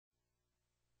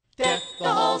Deck the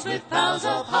halls with boughs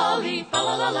of holly, fa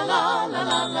la la la la la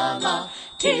la la la.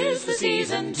 'Tis the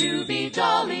season to be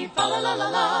jolly, fa la la la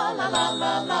la la la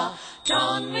la la.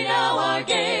 Don we now our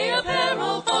gay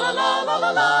apparel, fa la la la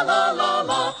la la la la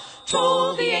la.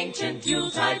 Troll the ancient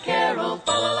Yuletide carol,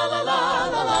 fa la la la la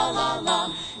la la la la.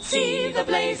 See the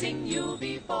blazing Yule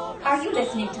before us. Are you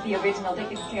listening to the original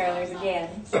Dickens Carolers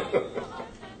again?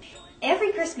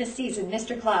 Every Christmas season,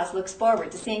 Mr. Claus looks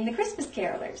forward to seeing the Christmas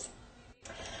Carolers.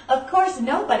 Of course,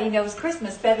 nobody knows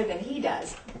Christmas better than he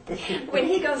does. When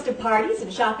he goes to parties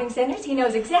and shopping centers, he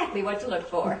knows exactly what to look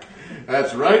for.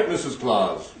 That's right, Mrs.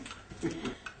 Claus.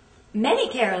 Many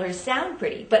carolers sound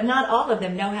pretty, but not all of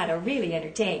them know how to really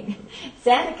entertain.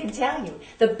 Santa can tell you,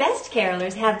 the best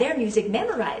carolers have their music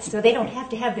memorized, so they don't have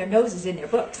to have their noses in their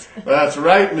books. That's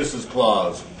right, Mrs.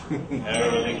 Claus.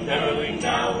 Caroling, caroling,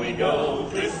 now we go.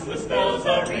 Christmas bells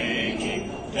are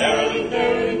ringing. Caroling,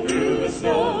 caroling through the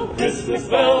snow. Christmas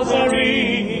bells are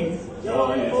ringing.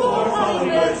 Joy for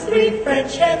hollyhocks, 3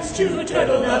 French hens, 2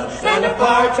 turtle doves, and a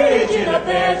partridge in a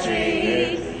pear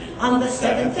tree. On the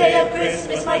 7th day of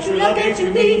Christmas, my true love gave to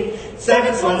me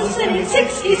 7 swans singing,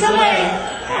 6 geese a-laying.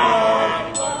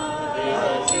 Happy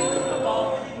birthday to the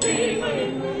Lord, we for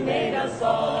him who made us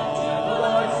all. To the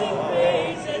Lord sing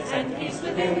praises, and peace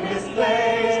within this place.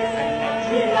 And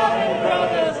true love and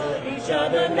brothers each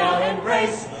other now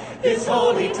embrace. This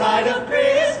holy tide of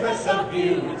Christmas of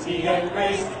beauty and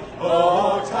grace.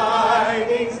 Oh,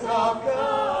 tidings of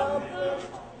comfort.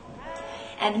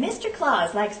 And Mr.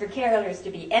 Claus likes for carolers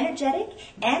to be energetic,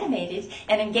 animated,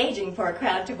 and engaging for a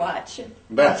crowd to watch.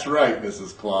 That's right,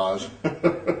 Mrs. Claus.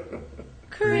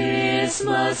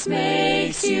 Christmas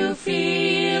makes you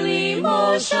feel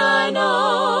emotional.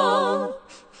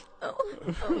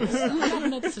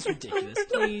 No, this is ridiculous.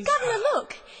 Please. Governor,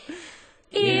 look.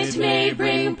 It may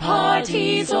bring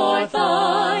parties or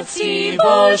thoughts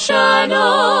devotional.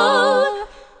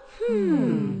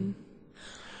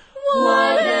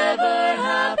 Whatever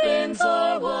happens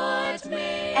or what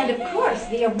may. And of course,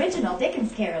 the original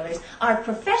Dickens Carolers are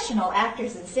professional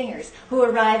actors and singers who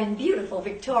arrive in beautiful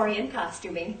Victorian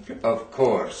costuming. Of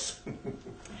course.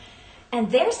 And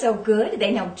they're so good,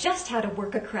 they know just how to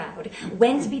work a crowd,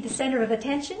 when to be the center of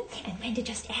attention, and when to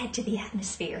just add to the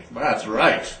atmosphere. That's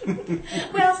right.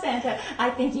 Well, Santa, I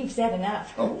think you've said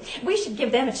enough. Oh. We should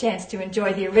give them a chance to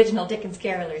enjoy the original Dickens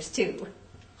Carolers, too.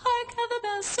 Hark how the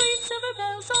bells, sweet silver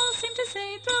bells, all seem to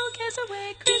say, throw cares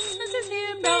away, Christmas is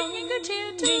here, bringing good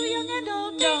cheer to young and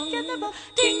old. Together,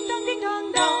 ding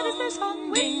dong, that is their song,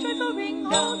 ring, joyful ring,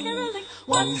 all caroling.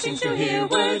 One seems to hear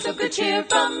words of good cheer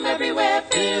from everywhere,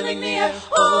 filling the air.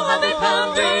 Oh, how they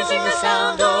pound, raising the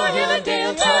sound, o'er hill and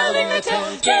dale, telling their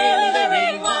tale. Gaily they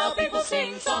ring, while people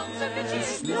sing songs of good cheer.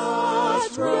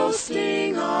 Snows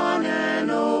roasting on an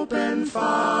open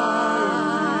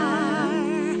fire,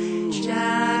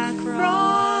 Jack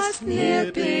Frost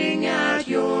nipping at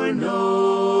your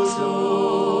nose.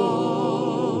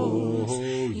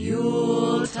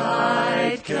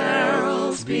 Yuletide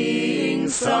carols being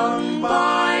sung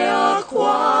by a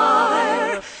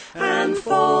choir, and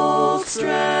folks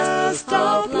dressed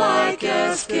up like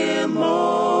Eskimos.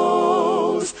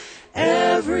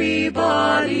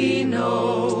 Everybody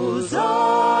knows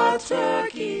a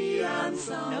turkey and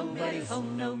some. Nobody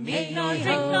home, no meat, nor drink,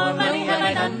 nor money have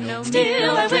I done. No,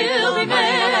 still I will be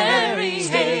merry.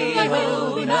 Still I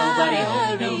will be nobody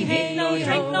home, no meat, no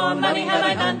drink, nor money have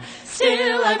I done.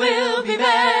 Still I will be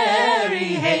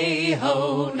merry. Hey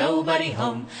ho, nobody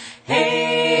home.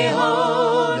 Hey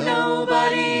ho,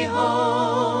 nobody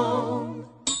home.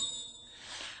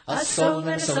 A soul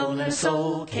and a soul and a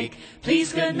soul cake.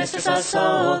 Please, good mistress, a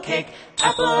soul cake.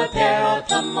 Apple or pear or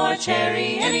plum or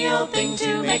cherry. Any old thing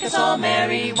to make us all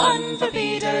merry. 1 for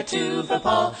Peter, 2 for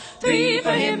Paul, 3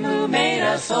 for him who made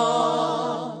us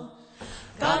all.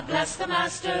 God bless the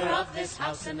master of this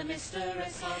house and the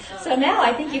mistress also. So now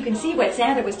I think you can see what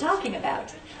Santa was talking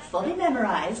about. Fully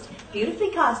memorized,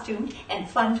 beautifully costumed, and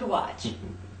fun to watch.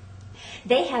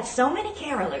 They have so many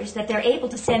carolers that they're able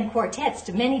to send quartets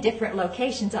to many different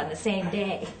locations on the same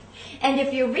day. And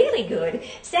if you're really good,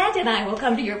 Santa and I will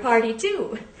come to your party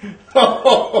too.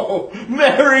 Oh,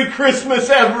 Merry Christmas,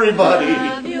 everybody!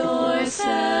 Have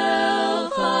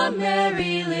yourself a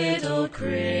merry little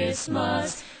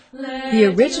Christmas. The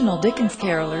original Dickens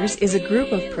Carolers is a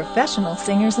group of professional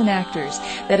singers and actors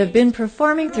that have been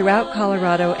performing throughout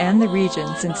Colorado and the region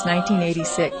since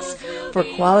 1986. For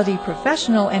quality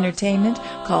professional entertainment,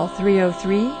 call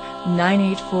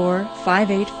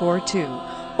 303-984-5842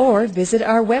 or visit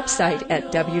our website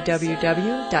at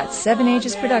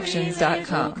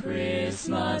www.sevenagesproductions.com.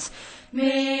 Christmas,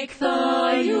 make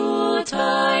the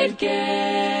Yuletide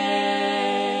gay.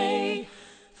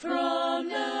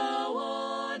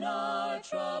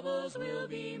 troubles will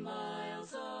be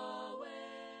miles away.